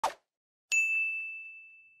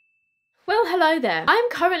hello there. I'm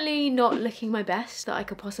currently not looking my best that I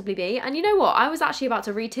could possibly be, and you know what? I was actually about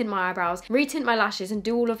to retint my eyebrows, retint my lashes, and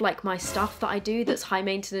do all of like my stuff that I do that's high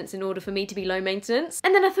maintenance in order for me to be low maintenance.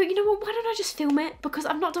 And then I thought, you know what? Why don't I just film it? Because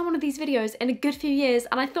I've not done one of these videos in a good few years,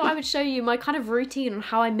 and I thought I would show you my kind of routine on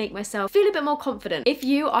how I make myself feel a bit more confident. If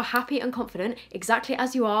you are happy and confident exactly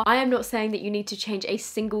as you are, I am not saying that you need to change a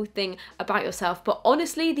single thing about yourself, but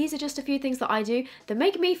honestly, these are just a few things that I do that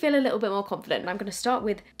make me feel a little bit more confident. And I'm going to start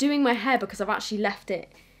with doing my hair because I've actually left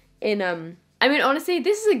it in I mean, honestly,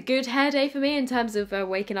 this is a good hair day for me in terms of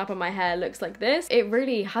waking up and my hair looks like this. It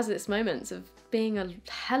really has its moments of being a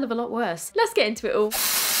hell of a lot worse. Let's get into it all.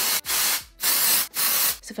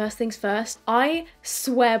 So first things first, I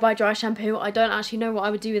swear by dry shampoo. I don't actually know what I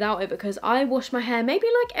would do without it because I wash my hair maybe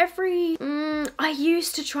like every, I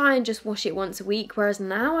used to try and just wash it once a week, whereas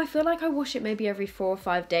now I feel like I wash it maybe every 4 or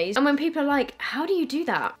 5 days. And when people are like, how do you do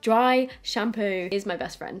that? Dry shampoo is my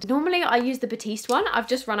best friend. Normally I use the Batiste one. I've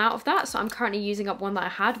just run out of that, so I'm currently using up one that I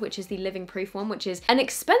had, which is the Living Proof one, which is an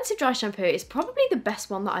expensive dry shampoo. It's probably the best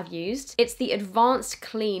one that I've used. It's the Advanced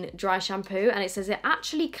Clean Dry Shampoo, and it says it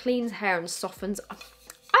actually cleans hair and softens.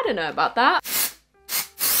 I don't know about that.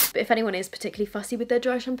 But if anyone is particularly fussy with their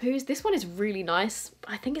dry shampoos, this one is really nice.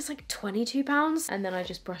 I think it's like £22, and then I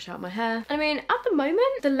just brush out my hair. And I mean, at the moment,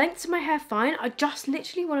 the lengths of my hair fine. I just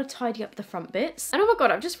literally want to tidy up the front bits. And oh my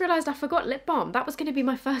God, I've just realized I forgot lip balm. That was going to be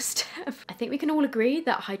my first step. I think we can all agree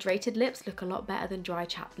that hydrated lips look a lot better than dry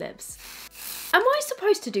chapped lips. Am I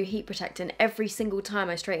supposed to do heat protectant every single time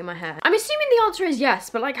I straighten my hair? I'm assuming the answer is yes,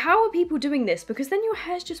 but like, how are people doing this? Because then your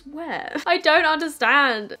hair's just wet. I don't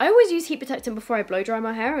understand. I always use heat protectant before I blow dry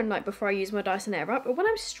my hair and like before I use my Dyson Airwrap, but when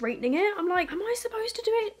I'm straightening it, I'm like, am I supposed to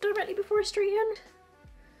do it directly before I straighten?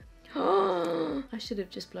 I should have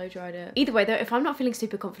just blow dried it. Either way though, if I'm not feeling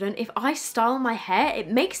super confident, if I style my hair, it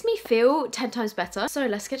makes me feel 10 times better. So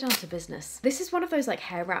let's get down to business. This is one of those like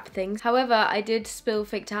hair wrap things. However, I did spill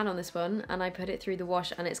fake tan on this one and I put it through the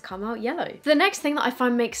wash and it's come out yellow. The next thing that I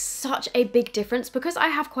find makes such a big difference, because I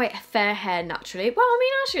have quite fair hair naturally. Well, I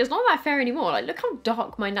mean, actually it's not that fair anymore. Like, look how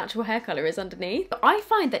dark my natural hair color is underneath. But I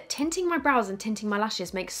find that tinting my brows and tinting my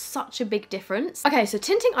lashes makes such a big difference. Okay, so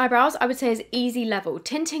tinting eyebrows, I would say is easy level.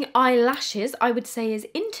 Tinting eyelashes, I would say is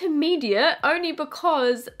intermediate, only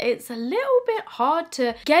because it's a little bit hard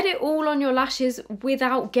to get it all on your lashes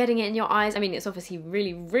without getting it in your eyes. I mean, it's obviously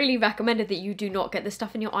really recommended that you do not get this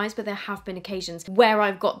stuff in your eyes, but there have been occasions where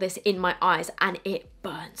I've got this in my eyes and it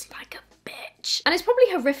burns like a bitch. And it's probably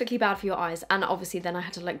horrifically bad for your eyes, and obviously then I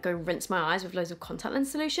had to like go rinse my eyes with loads of contact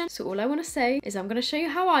lens solution. So all I want to say is I'm going to show you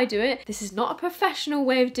how I do it. This is not a professional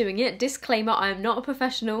way of doing it. Disclaimer, I am not a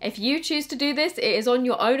professional. If you choose to do this, it is on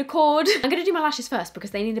your own accord. I'm going to do my lashes first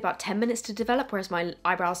because they need about 10 minutes to develop, whereas my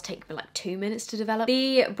eyebrows take me like 2 minutes to develop.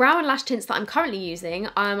 The brow and lash tints that I'm currently using,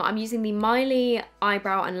 I'm using the Miley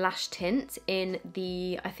eyebrow and lash tint in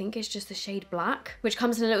the, I think it's just the shade black, which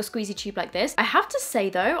comes in a little squeezy tube like this. I have to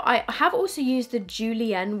say though, I have also used the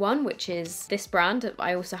Julienne one, which is this brand.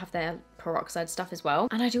 I also have their peroxide stuff as well,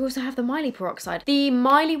 and I do also have the Miley peroxide. The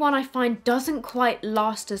Miley one I find doesn't quite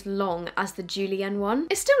last as long as the Julienne one.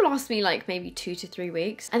 It still lasts me like maybe 2 to 3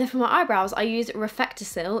 weeks. And then for my eyebrows, I use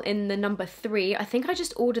Reflectosil in the number 3. I think I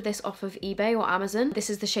just ordered this off of eBay or Amazon. This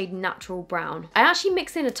is the shade Natural Brown. I actually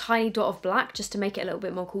mix in a tiny dot of black just to make it a little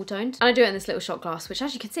bit more cool toned, and I do it in this little shot glass, which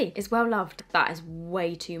as you can see is well loved. That is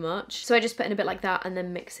way too much, so I just put in a bit like that and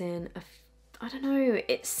then mix in I don't know,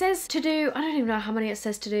 it says to do, I don't even know how many it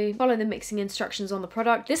says to do. Follow the mixing instructions on the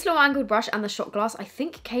product. This little angled brush and the shot glass I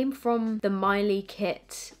think came from the Miley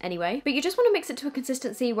kit anyway. But you just want to mix it to a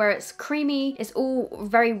consistency where it's creamy, it's all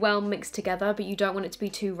very well mixed together, but you don't want it to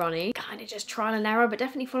be too runny. Kind of just trial and error, but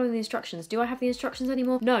definitely following the instructions. Do I have the instructions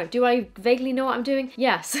anymore? No. Do I vaguely know what I'm doing?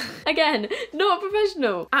 Yes. Again, not a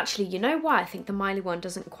professional. Actually, you know why I think the Miley one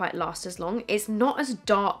doesn't quite last as long? It's not as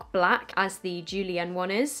dark black as the Julienne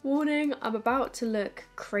one is. Warning, I'm about to look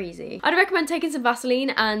crazy. I'd recommend taking some Vaseline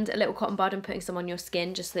and a little cotton bud and putting some on your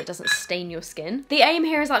skin just so that it doesn't stain your skin. The aim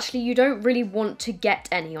here is actually you don't really want to get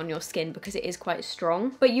any on your skin because it is quite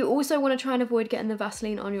strong, but you also want to try and avoid getting the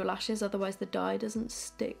Vaseline on your lashes, otherwise the dye doesn't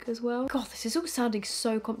stick as well. God, this is all sounding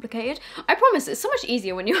so complicated. I promise it's so much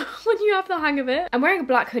easier when you have the hang of it. I'm wearing a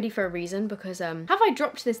black hoodie for a reason because have I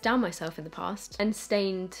dropped this down myself in the past and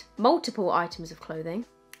stained multiple items of clothing?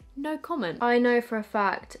 no comment. I know for a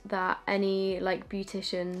fact that any like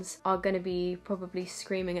beauticians are going to be probably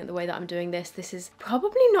screaming at the way that I'm doing this. This is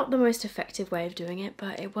probably not the most effective way of doing it,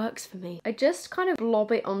 but it works for me. I just kind of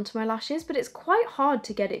blob it onto my lashes, but it's quite hard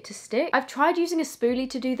to get it to stick. I've tried using a spoolie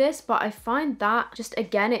to do this, but I find that just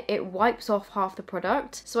again, it wipes off half the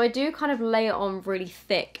product. So I do kind of lay it on really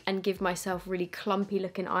thick and give myself really clumpy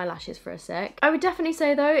looking eyelashes for a sec. I would definitely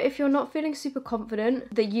say though, if you're not feeling super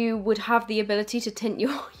confident that you would have the ability to tint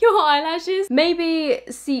your eyelashes, maybe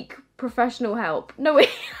seek professional help. No wait,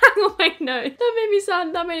 hang on, wait, no.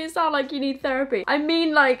 That made it sound like you need therapy. I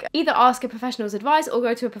mean like either ask a professional's advice or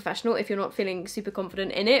go to a professional if you're not feeling super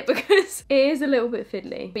confident in it, because it is a little bit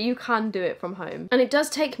fiddly, but you can do it from home. And it does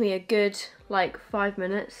take me a good like 5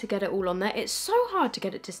 minutes to get it all on there. It's so hard to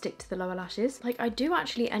get it to stick to the lower lashes. Like I do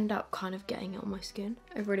actually end up kind of getting it on my skin.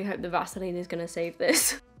 I really hope the Vaseline is gonna save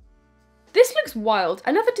this. This looks wild.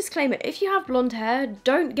 Another disclaimer, if you have blonde hair,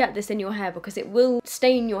 don't get this in your hair because it will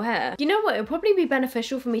stain your hair. You know what, it'll probably be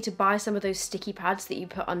beneficial for me to buy some of those sticky pads that you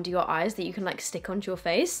put under your eyes that you can like stick onto your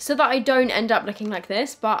face so that I don't end up looking like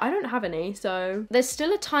this, but I don't have any, so. There's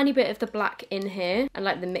still a tiny bit of the black in here and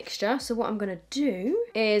like the mixture, so what I'm gonna do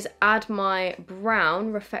is add my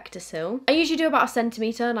brown Reflector-Sil. I usually do about 1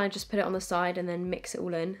 centimeter and I just put it on the side and then mix it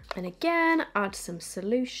all in. And again, add some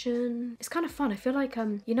solution. It's kind of fun. I feel like,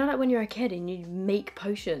 you know, like when you're a kid and you make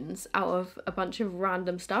potions out of a bunch of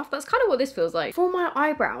random stuff. That's kind of what this feels like. For my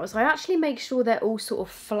eyebrows, I actually make sure they're all sort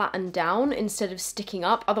of flattened down instead of sticking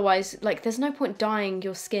up. Otherwise, like there's no point dyeing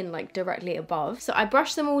your skin like directly above. So I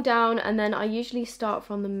brush them all down and then I usually start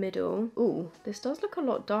from the middle. Ooh, this does look a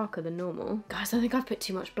lot darker than normal. Guys, I think I've put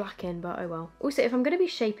too much black in, but oh well. Also, if I'm going to be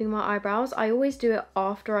shaping my eyebrows, I always do it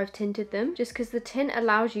after I've tinted them, just because the tint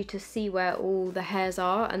allows you to see where all the hairs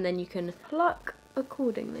are and then you can pluck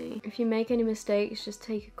accordingly. If you make any mistakes, just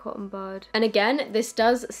take a cotton bud. And again, this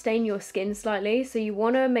does stain your skin slightly, so you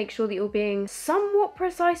want to make sure that you're being somewhat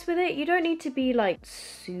precise with it. You don't need to be like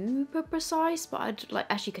super precise, but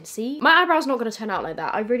as you can see, my eyebrows not going to turn out like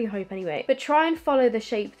that. I really hope anyway. But try and follow the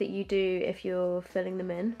shape that you do if you're filling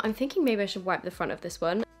them in. I'm thinking maybe I should wipe the front of this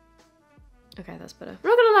one. Okay, that's better. I'm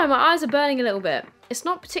not gonna lie, my eyes are burning a little bit. It's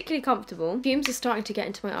not particularly comfortable. Fumes are starting to get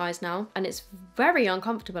into my eyes now, and it's very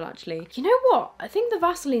uncomfortable actually. You know what? I think the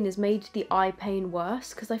Vaseline has made the eye pain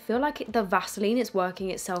worse because I feel like the Vaseline is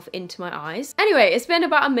working itself into my eyes. Anyway, it's been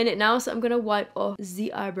about a minute now, so I'm gonna wipe off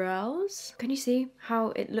the eyebrows. Can you see how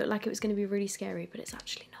it looked like it was gonna be really scary, but it's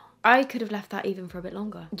actually not. I could have left that even for a bit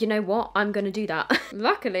longer. You know what? I'm gonna do that.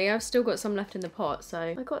 Luckily, I've still got some left in the pot, so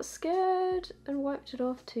I got scared and wiped it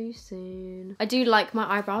off too soon. I do like my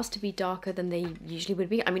eyebrows to be darker than they usually would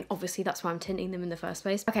be. I mean, obviously that's why I'm tinting them in the first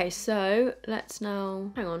place. Okay, so let's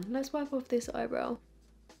now, hang on, let's wipe off this eyebrow.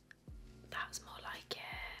 That's more like it.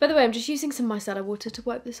 By the way, I'm just using some micellar water to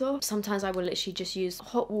wipe this off. Sometimes I will literally just use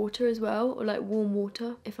hot water as well, or like warm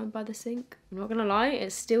water if I'm by the sink. I'm not gonna lie,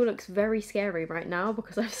 it still looks very scary right now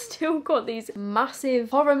because I've still got these massive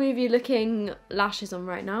horror movie looking lashes on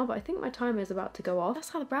right now, but I think my timer is about to go off. That's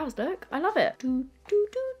how the brows look. I love it.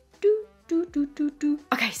 Do, do, do, do.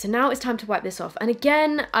 Okay, so now it's time to wipe this off. And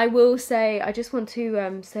again, I will say, I just want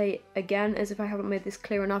to say again, as if I haven't made this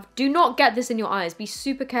clear enough, do not get this in your eyes. Be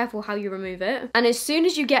super careful how you remove it. And as soon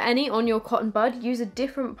as you get any on your cotton bud, use a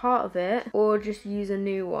different part of it or just use a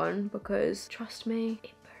new one because trust me,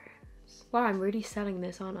 it burns. Wow, I'm really selling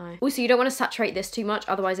this, aren't I? Also, you don't want to saturate this too much,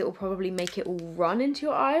 otherwise it will probably make it all run into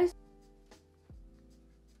your eyes.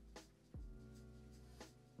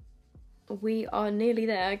 We are nearly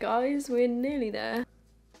there, guys. We're nearly there.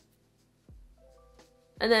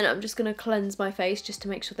 And then I'm just gonna cleanse my face just to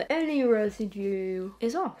make sure that any residue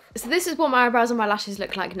is off. So this is what my eyebrows and my lashes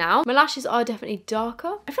look like now. My lashes are definitely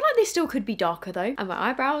darker. I feel like they still could be darker though. And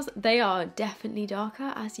my eyebrows, they are definitely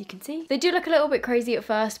darker, as you can see. They do look a little bit crazy at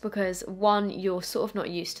first because one, you're sort of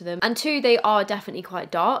not used to them. And two, they are definitely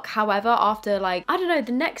quite dark. However, after like, I don't know,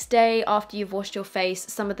 the next day after you've washed your face,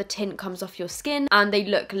 some of the tint comes off your skin and they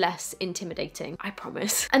look less intimidating, I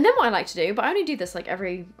promise. And then what I like to do, but I only do this like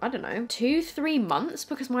every, I don't know, 2-3 months,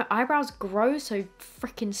 because my eyebrows grow so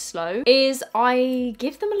freaking slow, is I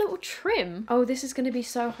give them a little trim. Oh, this is going to be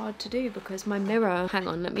so hard to do because my mirror, hang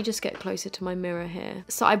on, let me just get closer to my mirror here.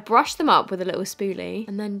 So I brush them up with a little spoolie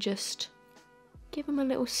and then just give them a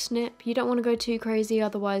little snip. You don't want to go too crazy,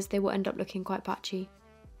 otherwise they will end up looking quite patchy.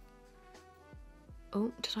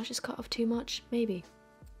 Oh, did I just cut off too much? Maybe.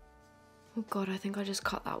 Oh god, I think I just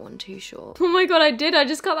cut that one too short. Oh my god, I did. I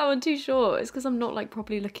just cut that one too short. It's because I'm not like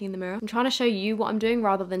properly looking in the mirror. I'm trying to show you what I'm doing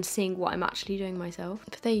rather than seeing what I'm actually doing myself.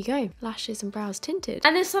 But there you go. Lashes and brows tinted.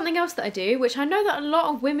 And there's something else that I do, which I know that a lot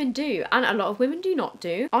of women do and a lot of women do not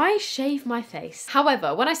do. I shave my face.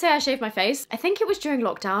 However, when I say I shave my face, I think it was during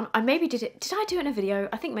lockdown. I maybe did it. Did I do it in a video?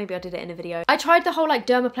 I think maybe I did it in a video. I tried the whole like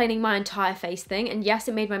dermaplaning my entire face thing, and yes,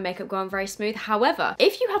 it made my makeup go on very smooth. However,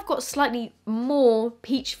 if you have got slightly more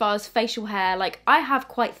peach fuzz facial hair, like I have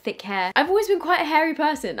quite thick hair. I've always been quite a hairy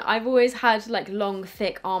person. I've always had like long,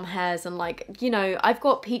 thick arm hairs and like, you know, I've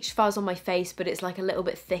got peach fuzz on my face, but it's like a little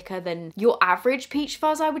bit thicker than your average peach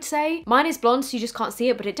fuzz, I would say. Mine is blonde, so you just can't see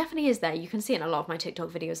it, but it definitely is there. You can see it in a lot of my TikTok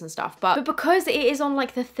videos and stuff. But because it is on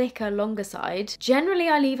like the thicker, longer side, generally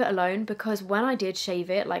I leave it alone, because when I did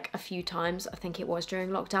shave it like a few times, I think it was during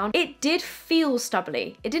lockdown, it did feel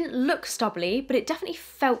stubbly. It didn't look stubbly, but it definitely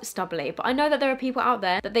felt stubbly. But I know that there are people out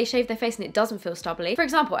there that they shave their face and it doesn't feel stubbly. For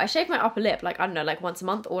example, I shave my upper lip like, I don't know, like once a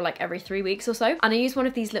month or like every 3 weeks or so. And I use one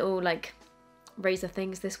of these little like razor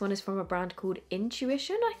things. This one is from a brand called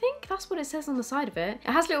Intuition, I think. That's what it says on the side of it.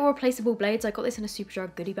 It has little replaceable blades. I got this in a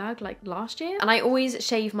Superdrug goodie bag like last year. And I always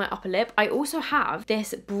shave my upper lip. I also have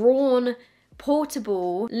this Braun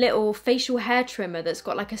portable little facial hair trimmer that's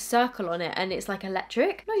got like a circle on it and it's like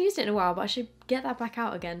electric. I've not used it in a while, but I should get that back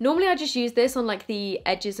out again. Normally I just use this on like the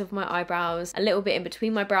edges of my eyebrows, a little bit in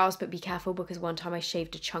between my brows, but be careful because one time I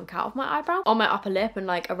shaved a chunk out of my eyebrow on my upper lip and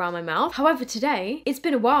like around my mouth. However, today it's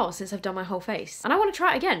been a while since I've done my whole face and I want to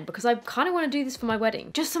try it again because I kind of want to do this for my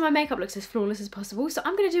wedding, just so my makeup looks as flawless as possible. So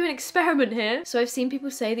I'm going to do an experiment here. So I've seen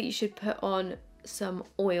people say that you should put on some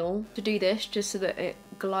oil to do this just so that it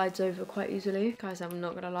glides over quite easily. Guys, I'm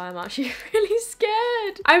not gonna lie, I'm actually really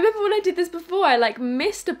scared. I remember when I did this before, I like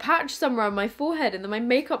missed a patch somewhere on my forehead and then my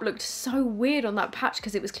makeup looked so weird on that patch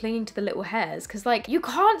because it was clinging to the little hairs, because like you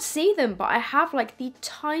can't see them, but I have like the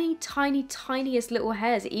tiniest little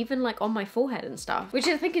hairs even like on my forehead and stuff, which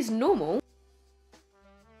I think is normal.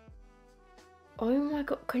 Oh my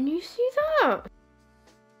god, can you see that?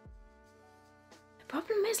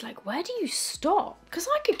 Problem is, like, where do you stop? Because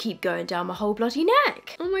I could keep going down my whole bloody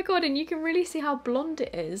neck. Oh my god, and you can really see how blonde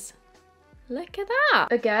it is. Look at that.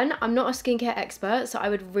 Again, I'm not a skincare expert, so I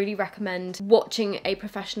would really recommend watching a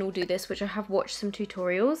professional do this, which I have watched some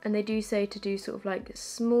tutorials, and they do say to do sort of like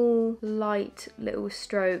small, light little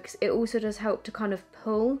strokes. It also does help to kind of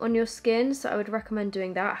pull on your skin, so I would recommend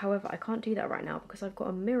doing that. However, I can't do that right now because I've got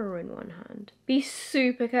a mirror in one hand. Be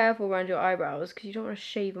super careful around your eyebrows because you don't want to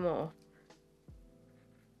shave them off.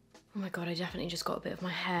 Oh my god, I definitely just got a bit of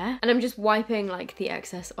my hair. And I'm just wiping like the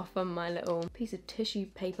excess off on my little piece of tissue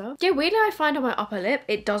paper. Yeah, weirdly I find on my upper lip,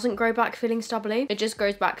 it doesn't grow back feeling stubbly. It just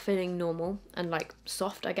grows back feeling normal and like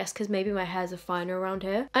soft, I guess, because maybe my hairs are finer around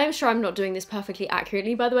here. I am sure I'm not doing this perfectly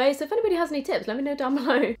accurately, by the way, so if anybody has any tips, let me know down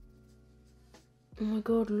below. Oh my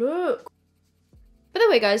god, look. By the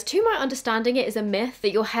way guys, to my understanding, it is a myth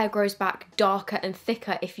that your hair grows back darker and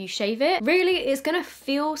thicker if you shave it. Really, it's gonna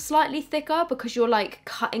feel slightly thicker because you're like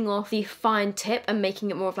cutting off the fine tip and making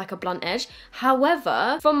it more of like a blunt edge.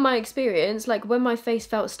 However, from my experience, like when my face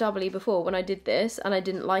felt stubbly before when I did this and I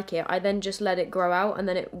didn't like it, I then just let it grow out and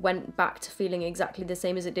then it went back to feeling exactly the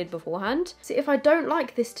same as it did beforehand. So if I don't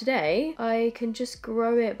like this today, I can just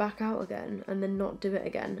grow it back out again and then not do it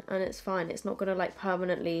again, and it's fine. It's not gonna like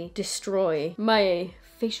permanently destroy my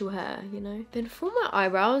facial hair, you know. Then for my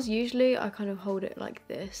eyebrows, usually I kind of hold it like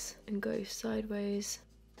this and go sideways.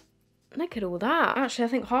 Look at all that. Actually, I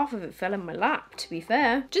think half of it fell in my lap, to be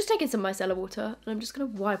fair. Just taking some micellar water and I'm just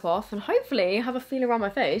gonna wipe off and hopefully have a feel around my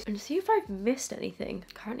face and see if I've missed anything.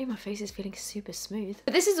 Currently my face is feeling super smooth.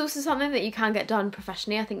 But this is also something that you can get done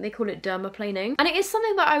professionally. I think they call it dermaplaning. And it is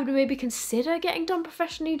something that I would maybe consider getting done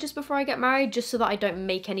professionally just before I get married, just so that I don't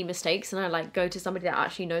make any mistakes and I like go to somebody that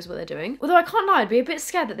actually knows what they're doing. Although I can't lie, I'd be a bit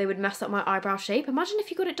scared that they would mess up my eyebrow shape. Imagine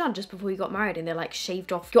if you got it done just before you got married and they like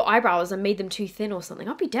shaved off your eyebrows and made them too thin or something.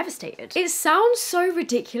 I'd be devastated. It sounds so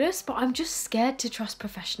ridiculous, but I'm just scared to trust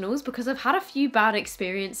professionals because I've had a few bad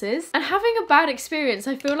experiences, and having a bad experience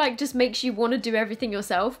I feel like just makes you want to do everything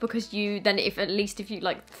yourself, because you then if you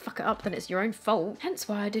like fuck it up, then it's your own fault. Hence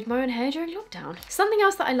why I did my own hair during lockdown. Something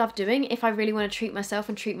else that I love doing if I really want to treat myself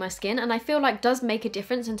and treat my skin, and I feel like does make a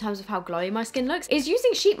difference in terms of how glowy my skin looks, is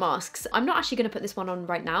using sheet masks. I'm not actually going to put this one on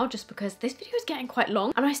right now just because this video is getting quite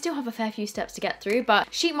long and I still have a fair few steps to get through,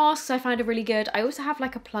 but sheet masks I find are really good. I also have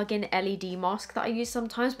like a plug-in LED mask that I use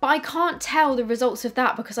sometimes, but I can't tell the results of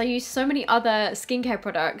that because I use so many other skincare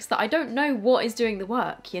products that I don't know what is doing the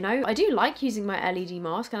work, you know? I do like using my LED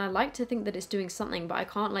mask and I like to think that it's doing something, but I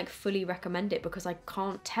can't like fully recommend it because I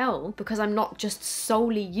can't tell, because I'm not just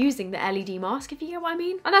solely using the LED mask, if you get what I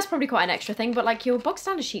mean. And that's probably quite an extra thing, but like your bog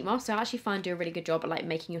standard sheet mask, I actually find do a really good job at like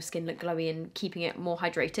making your skin look glowy and keeping it more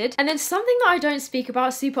hydrated. And then something that I don't speak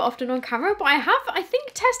about super often on camera, but I have, I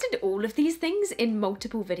think, tested all of these things in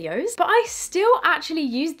multiple videos, but I still actually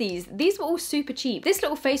use these. These were all super cheap. This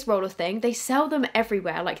little face roller thing, they sell them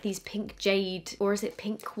everywhere, like these pink jade, or is it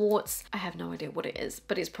pink quartz? I have no idea what it is,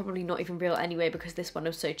 but it's probably not even real anyway because this one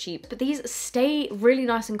was so cheap. But these stay really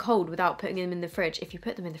nice and cold without putting them in the fridge. If you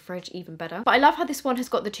put them in the fridge, even better. But I love how this one has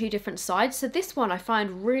got the two different sides. So this one I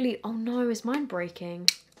find really, oh no, is mine breaking?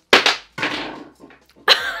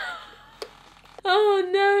 Oh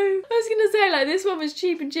no. I was gonna say, like, this one was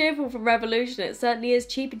cheap and cheerful from Revolution. It certainly is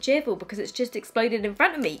cheap and cheerful because it's just exploded in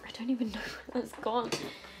front of me. I don't even know where that's gone.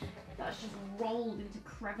 That's just rolled into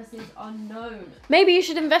crevices unknown. Maybe you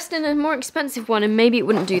should invest in a more expensive one and maybe it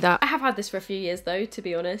wouldn't do that. I have had this for a few years though, to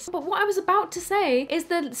be honest. But what I was about to say is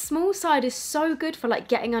the small side is so good for like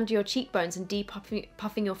getting under your cheekbones and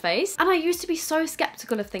puffing your face. And I used to be so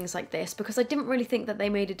skeptical of things like this because I didn't really think that they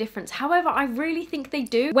made a difference. However, I really think they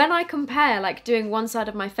do when I compare like doing one side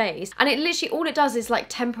of my face, and it literally, all it does is like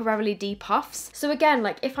temporarily depuffs. So again,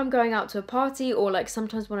 like if I'm going out to a party or like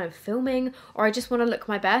sometimes when I'm filming or I just want to look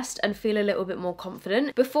my best and feel a little bit more confident,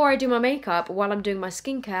 before I do my makeup, while I'm doing my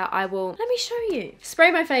skincare, I will, let me show you.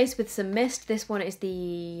 Spray my face with some mist. This one is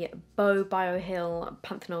the Biohill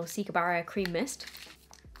Panthenol Cica Barrier Cream Mist.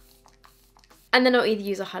 And then I'll either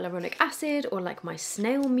use a hyaluronic acid or like my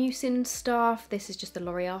snail mucin stuff. This is just the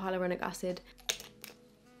L'Oreal hyaluronic acid.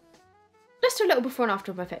 Let's do a little before and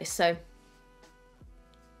after of my face. So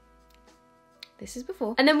this is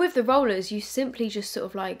before. And then with the rollers, you simply just sort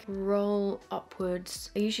of like roll upwards.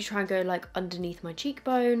 I usually try and go like underneath my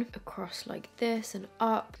cheekbone, across like this and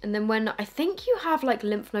up. And then when I think you have like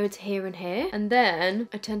lymph nodes here and here, and then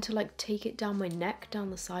I tend to like take it down my neck, down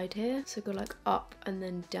the side here. So go like up and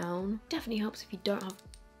then down. Definitely helps if you don't have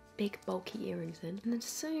big bulky earrings in. And then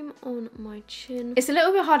same on my chin. It's a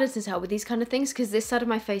little bit harder to tell with these kind of things because this side of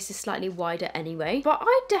my face is slightly wider anyway, but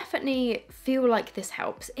I definitely feel like this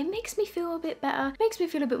helps. It makes me feel a bit better, makes me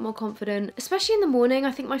feel a bit more confident, especially in the morning.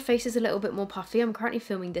 I think my face is a little bit more puffy. I'm currently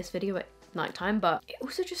filming this video at nighttime, but it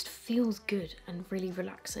also just feels good and really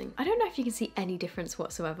relaxing. I don't know if you can see any difference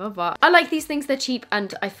whatsoever, but I like these things. They're cheap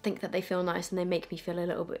and I think that they feel nice and they make me feel a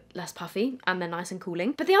little bit less puffy and they're nice and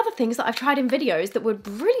cooling. But the other things that I've tried in videos that were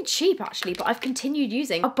really cheap actually, but I've continued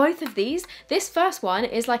using, are both of these. This first one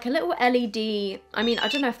is like a little LED. I mean, I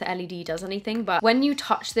don't know if the LED does anything, but when you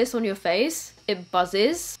touch this on your face, it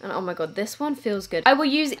buzzes, and oh my god, this one feels good. I will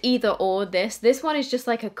use either or this. This one is just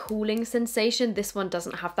like a cooling sensation. This one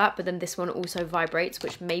doesn't have that, but then this one also vibrates,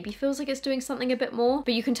 which maybe feels like it's doing something a bit more.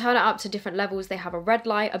 But you can turn it up to different levels. They have a red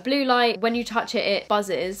light, a blue light. When you touch it, it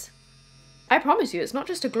buzzes. I promise you, it's not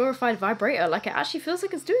just a glorified vibrator, like it actually feels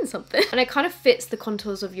like it's doing something. And it kind of fits the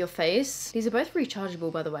contours of your face. These are both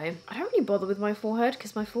rechargeable, by the way. I don't really bother with my forehead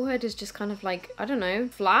because my forehead is just kind of like, I don't know,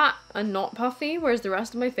 flat and not puffy, whereas the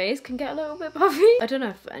rest of my face can get a little bit puffy. I don't know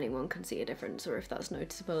if anyone can see a difference or if that's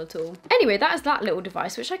noticeable at all. Anyway, that is that little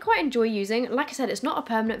device, which I quite enjoy using. Like I said, it's not a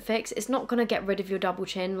permanent fix. It's not gonna get rid of your double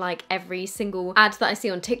chin like every single ad that I see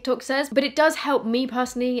on TikTok says, but it does help me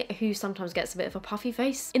personally, who sometimes gets a bit of a puffy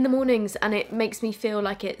face in the mornings, and it makes me feel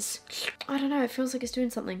like it's, I don't know, it feels like it's doing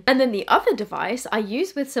something. And then the other device I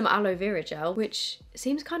use with some aloe vera gel, which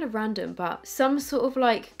seems kind of random, but some sort of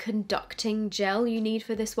like conducting gel you need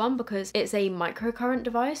for this one because it's a microcurrent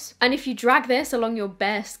device. And if you drag this along your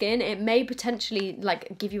bare skin, it may potentially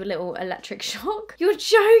like give you a little electric shock. You're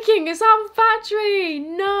joking, it's out of battery,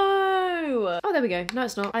 no. Oh, there we go. No,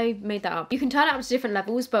 it's not. I made that up. You can turn it up to different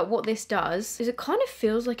levels, but what this does is it kind of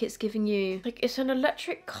feels like it's giving you, like it's an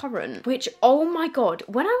electric current, which, oh my god,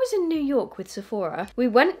 when I was in New York with Sephora, we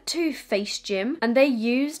went to Face Gym and they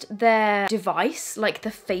used their device, like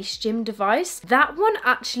the Face Gym device. That one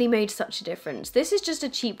actually made such a difference. This is just a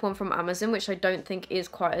cheap one from Amazon, which I don't think is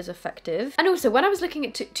quite as effective. And also, when I was looking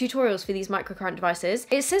at tutorials for these microcurrent devices,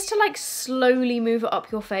 it says to like slowly move it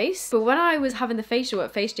up your face. But when I was having the facial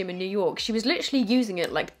at Face Gym in New York, she was literally using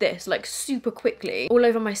it like this, like super quickly all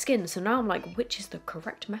over my skin. So now I'm like, which is the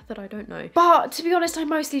correct method? I don't know. But to be honest, I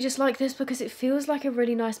mostly just like this because it feels like a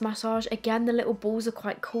really nice massage. Again, the little balls are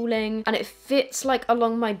quite cooling and it fits like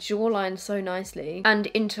along my jawline so nicely and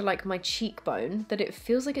into like my cheekbone that it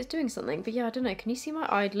feels like it's doing something. But yeah, I don't know, can you see my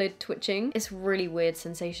eyelid twitching? It's a really weird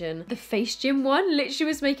sensation. The Face Gym one literally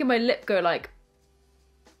was making my lip go like,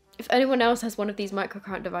 If anyone else has one of these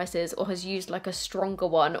microcurrent devices or has used like a stronger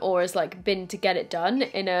one or has like been to get it done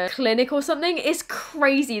in a clinic or something, it's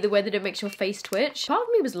crazy the way that it makes your face twitch. Part of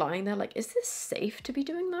me was lying there like, is this safe to be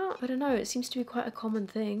doing that? I don't know, it seems to be quite a common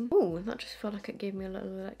thing. Ooh, that just felt like it gave me a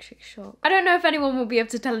little electric shock. I don't know if anyone will be able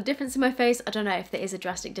to tell a difference in my face. I don't know if there is a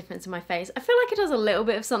drastic difference in my face. I feel like it does a little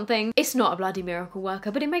bit of something. It's not a bloody miracle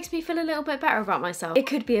worker, but it makes me feel a little bit better about myself. It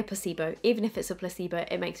could be a placebo. Even if it's a placebo,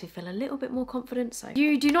 it makes me feel a little bit more confident. So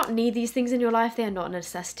you do not need these things in your life. They are not a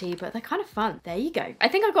necessity, but they're kind of fun. There you go. I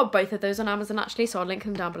think I got both of those on Amazon actually, so I'll link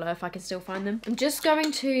them down below if I can still find them. I'm just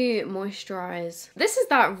going to moisturize. This is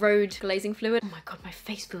that Road glazing fluid. Oh my god, my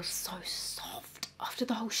face feels so soft after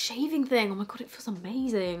the whole shaving thing. Oh my god, it feels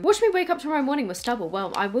amazing. Watch me wake up tomorrow morning with stubble.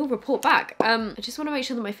 Well, I will report back. I just want to make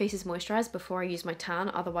sure that my face is moisturized before I use my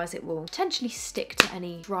tan, otherwise it will potentially stick to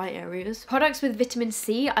any dry areas. Products with vitamin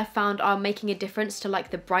C I found are making a difference to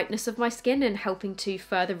like the brightness of my skin and helping to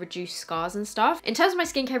further reduce scars and stuff. In terms of my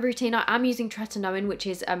skincare routine, I am using tretinoin, which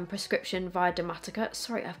is prescription via Dermatica.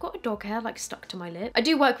 Sorry, I've got a dog hair like stuck to my lip. I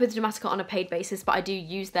do work with Dermatica on a paid basis, but I do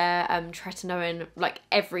use their tretinoin like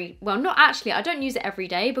well, not actually, I don't use it every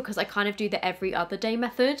day because I kind of do the every other day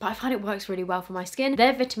method, but I find it works really well for my skin.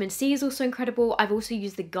 Their vitamin C is also incredible. I've also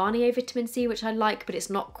used the Garnier vitamin C, which I like, but it's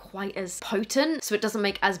not quite as potent, so it doesn't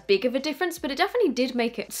make as big of a difference, but it definitely did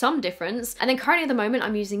make it some difference. And then currently at the moment,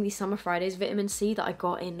 I'm using the Summer Fridays vitamin C that I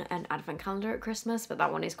got in an advent calendar at Christmas, but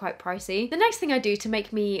that one is quite pricey. The next thing I do to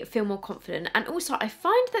make me feel more confident, and also I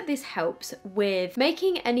find that this helps with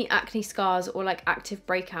making any acne scars or like active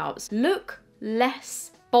breakouts look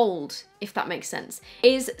less bold, if that makes sense,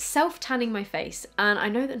 is self-tanning my face. And I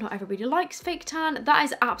know that not everybody likes fake tan. That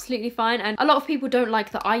is absolutely fine. And a lot of people don't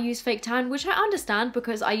like that I use fake tan, which I understand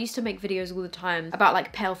because I used to make videos all the time about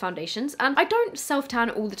like pale foundations, and I don't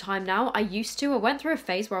self-tan all the time now. I used to. I went through a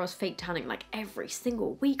phase where I was fake tanning like every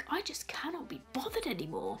single week. I just cannot be bothered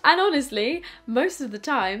anymore. And honestly, most of the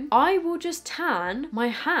time, I will just tan my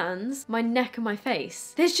hands, my neck and my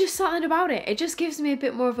face. There's just something about it. It just gives me a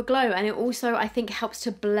bit more of a glow, and it also, I think, helps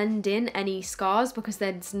to blend in any scars because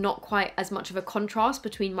there's not quite as much of a contrast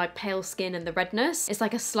between my pale skin and the redness. It's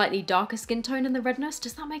like a slightly darker skin tone in the redness.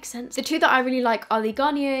 Does that make sense? The two that I really like are the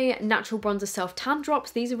Garnier Natural Bronzer Self Tan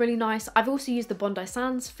Drops. These are really nice. I've also used the Bondi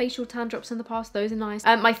Sands facial tan drops in the past. Those are nice.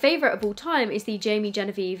 My favorite of all time is the Jamie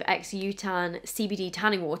Genevieve X U-Tan CBD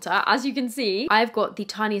tanning water. As you can see, I've got the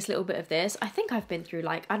tiniest little bit of this. I think I've been through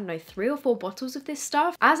like, I don't know, 3 or 4 bottles of this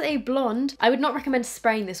stuff. As a blonde, I would not recommend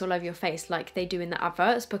spraying this all over your face like they do in the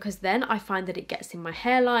adverts, because then I find that it gets in my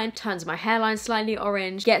hairline, turns my hairline slightly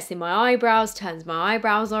orange, gets in my eyebrows, turns my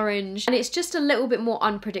eyebrows orange, and it's just a little bit more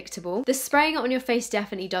unpredictable. The spraying it on your face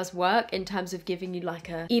definitely does work in terms of giving you like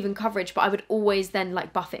a even coverage, but I would always then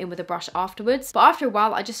like buff it in with a brush afterwards. But after a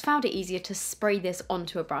while, I just found it easier to spray this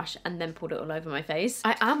onto a brush and then put it all over my face.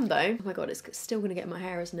 I am though, oh my god, it's still gonna get in my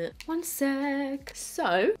hair, isn't it? One sec.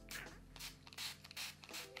 So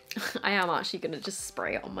I am actually gonna just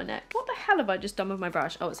spray it on my neck. What the hell have I just done with my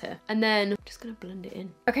brush? Oh, it's here. And then I'm just gonna blend it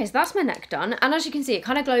in. Okay, so that's my neck done. And as you can see, it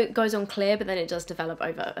kind of goes on clear, but then it does develop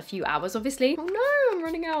over a few hours, obviously. Oh no, I'm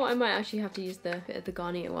running out. I might actually have to use the bit of the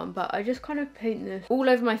Garnier one, but I just kind of paint this all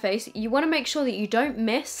over my face. You wanna make sure that you don't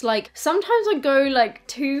miss, like, sometimes I go like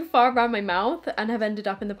too far around my mouth and have ended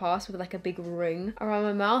up in the past with like a big ring around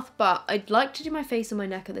my mouth, but I'd like to do my face and my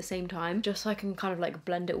neck at the same time, just so I can kind of like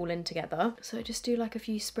blend it all in together. So I just do like a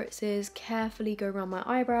few spritzes, carefully go around my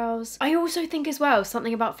eyebrows. I also think as well,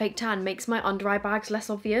 something about fake tan makes my under eye bags less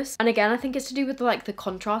obvious. And again, I think it's to do with like the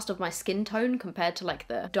contrast of my skin tone compared to like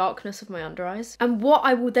the darkness of my under eyes. And what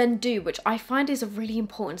I will then do, which I find is a really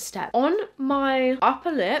important step, on my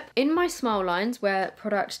upper lip, in my smile lines where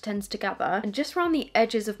product tends to gather, and just around the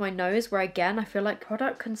edges of my nose where again, I feel like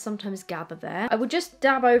product can sometimes gather there, I will just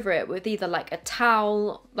dab over it with either like a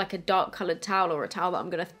towel, like a dark colored towel, or a towel that I'm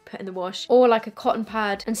gonna put in the wash, or like a cotton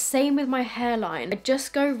pad. And same with my hairline. I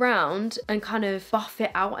just go round and kind of buff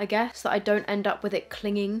it out, I guess, so that I don't end up with it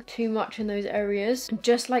clinging too much in those areas. And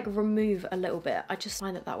just like remove a little bit. I just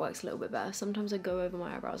find that that works a little bit better. Sometimes I go over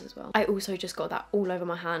my eyebrows as well. I also just got that all over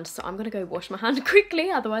my hand, so I'm gonna go wash my hand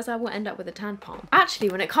quickly, otherwise I will end up with a tan palm. Actually,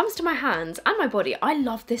 when it comes to my hands and my body, I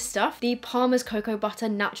love this stuff. The Palmer's Cocoa Butter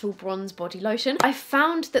Natural Bronze Body Lotion. I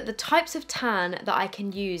found that the types of tan that I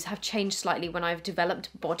can use have changed slightly when I've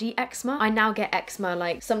developed body eczema. I now get eczema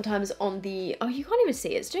like sometimes on the, oh, you can't even see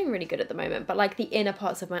it, it's doing really good at the moment, but like the inner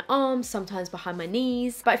parts of my arms, sometimes behind my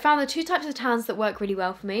knees. But I found the 2 types of tans that work really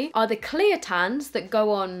well for me are the clear tans that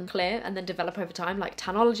go on clear and then develop over time, like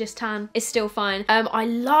Tanologist tan is still fine. I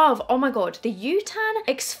love, oh my god, the U-Tan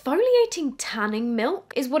exfoliating tanning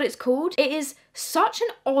milk is what it's called. It is such an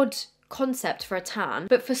odd concept for a tan,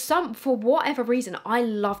 but for whatever reason, I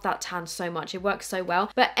love that tan so much. It works so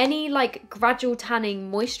well. But any like gradual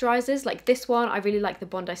tanning moisturizers, like this one, I really like the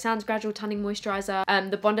Bondi Sands gradual tanning moisturizer,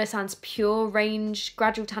 the Bondi Sands Pure Range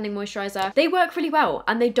gradual tanning moisturizer. They work really well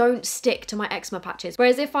and they don't stick to my eczema patches.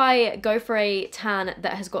 Whereas if I go for a tan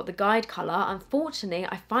that has got the guide color, unfortunately,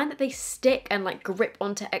 I find that they stick and like grip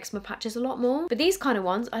onto eczema patches a lot more. But these kind of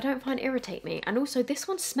ones, I don't find irritate me. And also this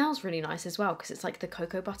one smells really nice as well because it's like the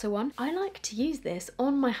cocoa butter one. I like to use this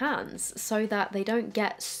on my hands so that they don't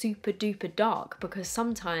get super duper dark, because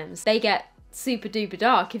sometimes they get super duper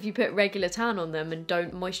dark if you put regular tan on them and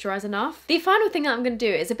don't moisturize enough. The final thing that I'm going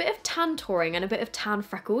to do is a bit of tan touring and a bit of tan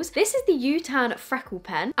freckles. This is the U-Tan freckle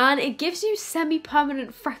pen and it gives you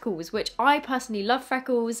semi-permanent freckles, which I personally love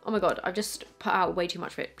freckles. Oh my god, I've just put out way too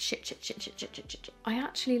much of it. Shit. I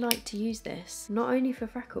actually like to use this not only for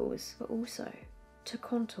freckles but also to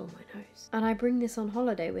contour my nose. And I bring this on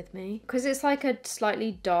holiday with me because it's like a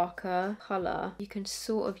slightly darker colour. You can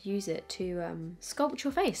sort of use it to sculpt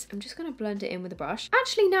your face. I'm just going to blend it in with a brush.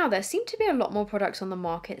 Actually now there seem to be a lot more products on the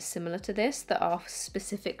market similar to this that are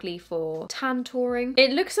specifically for tan touring.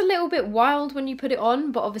 It looks a little bit wild when you put it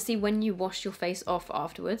on, but obviously when you wash your face off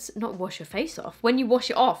afterwards, not wash your face off, when you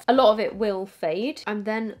wash it off, a lot of it will fade. I'm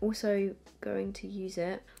then also going to use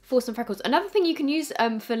it for some freckles. Another thing you can use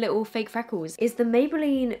for little fake freckles is the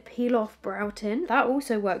Maybelline Peel Off Brow Tint. That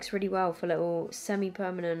also works really well for little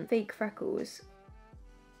semi-permanent fake freckles.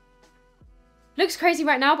 Looks crazy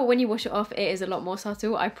right now, but when you wash it off, it is a lot more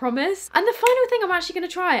subtle, I promise. And the final thing I'm actually going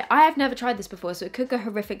to try, I have never tried this before, so it could go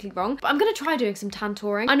horrifically wrong, but I'm going to try doing some tan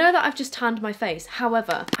touring. I know that I've just tanned my face.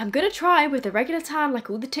 However, I'm going to try with the regular tan like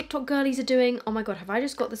all the TikTok girlies are doing. Oh my god, have I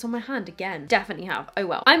just got this on my hand again? Definitely have. Oh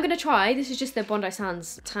well. I'm going to try, this is just the Bondi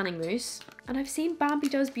Sands tanning mousse. And I've seen Bambi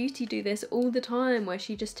Does Beauty do this all the time, where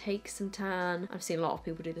she just takes some tan. I've seen a lot of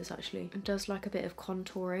people do this actually. And does like a bit of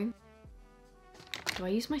contouring. Do I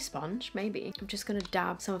use my sponge? Maybe. I'm just gonna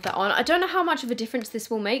dab some of that on. I don't know how much of a difference this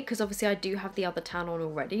will make because obviously I do have the other tan on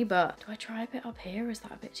already, but do I try a bit up here or is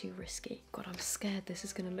that a bit too risky? God, I'm scared this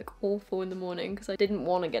is gonna look awful in the morning because I didn't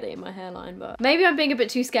want to get it in my hairline, but maybe I'm being a bit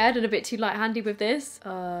too scared and a bit too light-handed with this.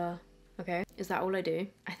 Okay, is that all I do?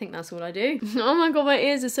 I think that's all I do. Oh my god, my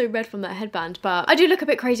ears are so red from that headband, but I do look a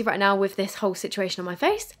bit crazy right now with this whole situation on my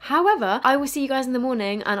face. However, I will see you guys in the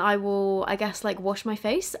morning and I will, I guess, like wash my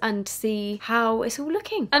face and see how it's all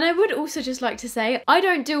looking. And I would also just like to say, I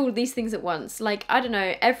don't do all these things at once. Like, I don't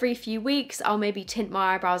know, every few weeks, I'll maybe tint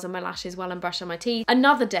my eyebrows and my lashes while I'm brushing my teeth.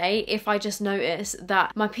 Another day, if I just notice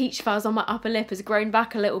that my peach fuzz on my upper lip has grown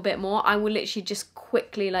back a little bit more, I will literally just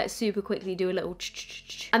quickly, like super quickly do a little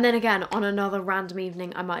and then again, on another random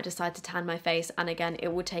evening, I might decide to tan my face, and again, it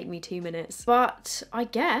will take me 2 minutes. But I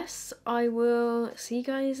guess I will see you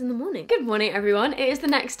guys in the morning. Good morning, everyone. It is the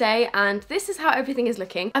next day, and this is how everything is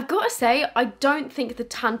looking. I've got to say, I don't think the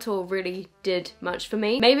tan tool really did much for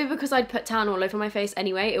me. Maybe because I'd put tan all over my face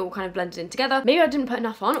anyway, it all kind of blended in together. Maybe I didn't put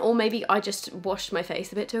enough on, or maybe I just washed my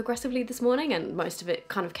face a bit too aggressively this morning, and most of it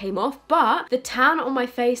kind of came off. But the tan on my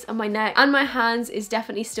face and my neck and my hands is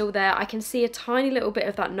definitely still there. I can see a tiny little bit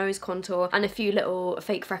of that nose contour and a few little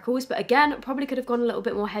fake freckles, but again, probably could have gone a little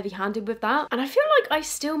bit more heavy-handed with that. And I feel like I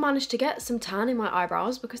still managed to get some tan in my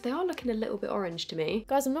eyebrows because they are looking a little bit orange to me.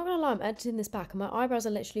 Guys, I'm not gonna lie, I'm editing this back and my eyebrows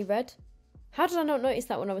are literally red. How did I not notice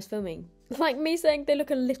that when I was filming? Like me saying they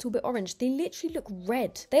look a little bit orange. They literally look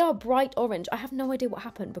red. They are bright orange. I have no idea what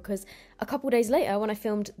happened because a couple days later when I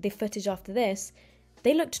filmed the footage after this,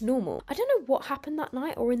 they looked normal. I don't know what happened that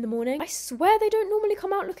night or in the morning. I swear they don't normally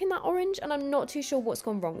come out looking that orange and I'm not too sure what's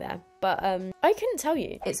gone wrong there. But I couldn't tell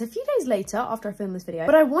you. It's a few days later after I filmed this video,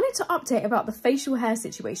 but I wanted to update about the facial hair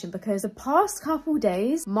situation because the past couple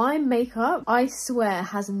days, my makeup, I swear,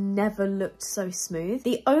 has never looked so smooth.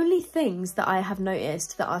 The only things that I have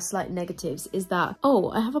noticed that are slight negatives is that, oh,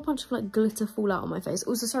 I have a bunch of like glitter fallout on my face.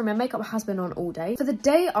 Also, sorry, my makeup has been on all day. For the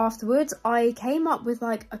day afterwards, I came up with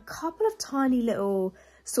like a couple of tiny little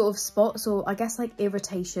sort of spots or I guess like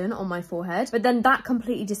irritation on my forehead, but then that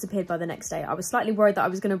completely disappeared by the next day. I was slightly worried that I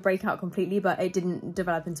was going to break out completely, but it didn't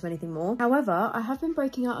develop into anything more. However, I have been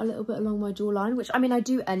breaking out a little bit along my jawline, which I mean I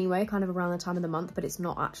do anyway kind of around the time of the month, but it's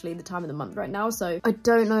not actually the time of the month right now, so I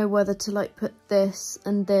don't know whether to like put this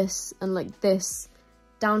and like this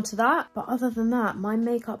down to that. But other than that, my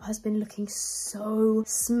makeup has been looking so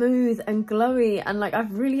smooth and glowy, and like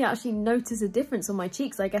I've really actually noticed a difference on my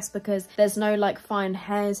cheeks, I guess because there's no like fine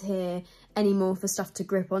hairs here anymore for stuff to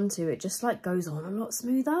grip onto. It just like goes on a lot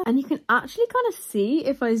smoother. And you can actually kind of see,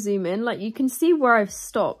 if I zoom in, like you can see where I've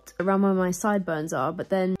stopped around where my sideburns are, but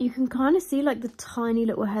then you can kind of see like the tiny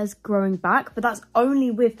little hairs growing back, but that's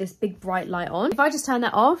only with this big bright light on. If I just turn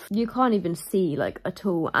that off, you can't even see like at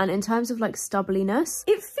all. And in terms of like stubbliness,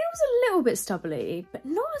 it feels a little bit stubbly, but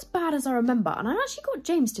not as bad as I remember. And I actually got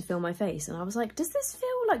James to feel my face and I was like, does this feel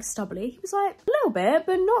like stubbly? He was like, a little bit,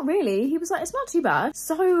 but not really. He was like, it's not too bad.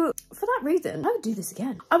 So for that reason, I would do this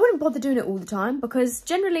again. I wouldn't bother doing it all the time because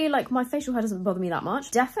generally like my facial hair doesn't bother me that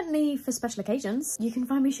much. Definitely for special occasions, you can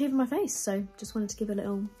find me shaving my face. So just wanted to give a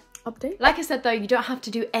little update. Like I said though, you don't have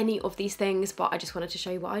to do any of these things, but I just wanted to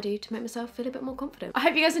show you what I do to make myself feel a bit more confident. I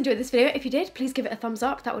hope you guys enjoyed this video. If you did, please give it a thumbs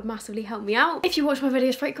up. That would massively help me out. If you watch my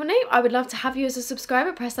videos frequently, I would love to have you as a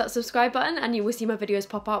subscriber. Press that subscribe button and you will see my videos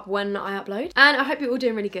pop up when I upload. And I hope you're all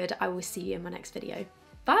doing really good. I will see you in my next video.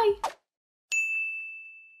 Bye!